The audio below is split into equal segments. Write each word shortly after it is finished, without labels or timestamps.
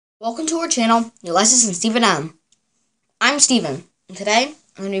Welcome to our channel, Your Lessons Stephen M. I'm Stephen, and today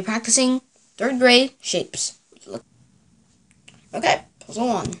I'm going to be practicing 3rd grade shapes. Okay, puzzle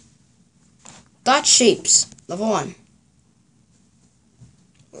 1. Dot shapes, level 1.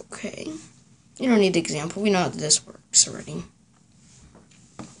 Okay, you don't need the example, we know how this works already.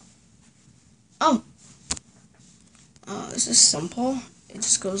 Oh, this is simple. It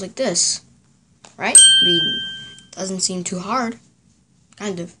just goes like this, right? I mean, doesn't seem too hard.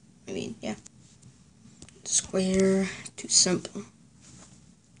 Kind of. I mean, yeah. Square, too simple.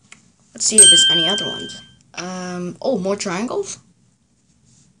 Let's see if there's any other ones. Oh, more triangles?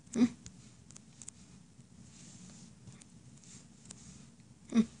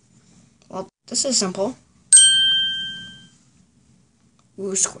 Well, this is simple.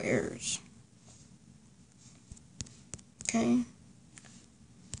 Ooh, squares. Okay.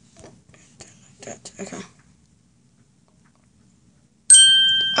 Okay.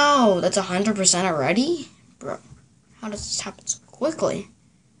 Oh, that's 100% already? Bro, how does this happen so quickly?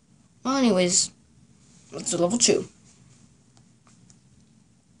 Well, anyways, let's do level 2.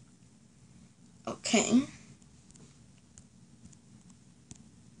 Okay.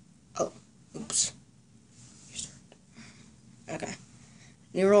 Oh, oops. Okay.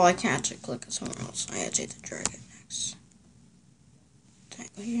 New rule, I can't actually click it somewhere else. I actually have to drag it next.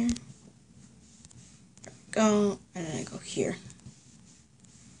 Tangle here. There we go. And then I go here.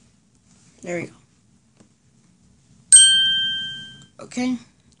 There we go. Okay.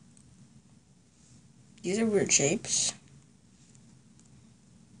 These are weird shapes.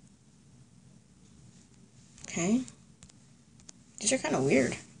 Okay. These are kind of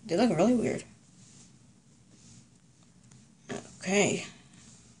weird. They look really weird. Okay.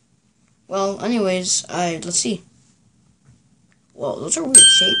 Well, anyways, let's see. Whoa, those are weird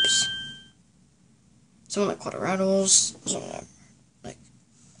shapes. Some are like quadrados. Some are like...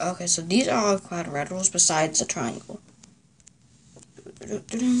 Okay, so these are all quadrados besides the triangle.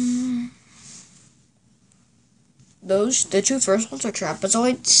 The two first ones are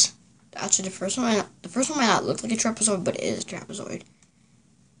trapezoids. Actually, the first one might not look like a trapezoid, but it is a trapezoid.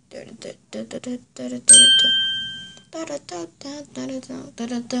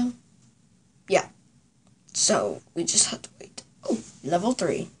 Yeah. So we just have to wait. Oh, level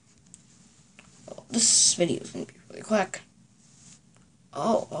 3. Oh, this video is gonna be really quick.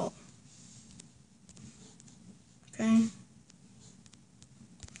 Oh. Okay.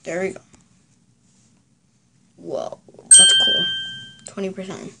 There we go. Whoa, that's cool.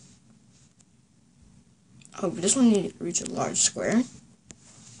 20%. Oh, this one needs to reach a large square.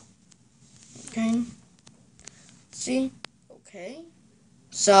 Okay. Let's see. Okay.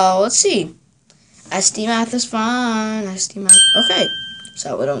 So, let's see. SD math is fun. SD math. Okay.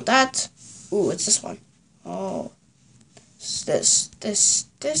 So, we don't that. Ooh, it's this one. Oh. It's this.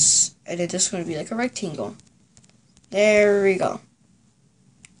 And it's just going to be like a rectangle. There we go.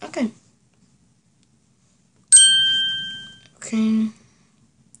 Okay. Okay.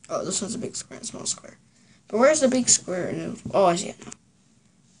 Oh, this one's a big square and small square. But where's the big square? Oh, I see it now.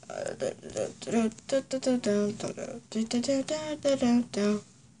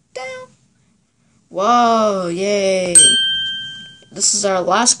 Whoa, yay. This is our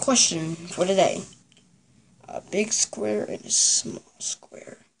last question for today. A big square and a small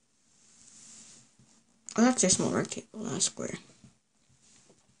square. Oh, that's a small rectangle, not a square.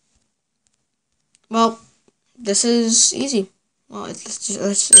 Well, this is easy. Well, let's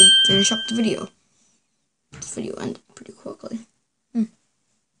finish up the video. This video ended pretty quickly.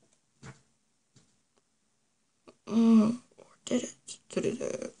 Or did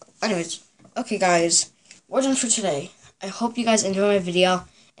it? Anyways, okay guys, we're done for today. I hope you guys enjoyed my video,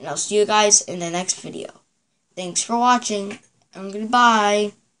 and I'll see you guys in the next video. Thanks for watching, and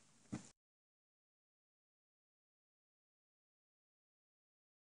goodbye.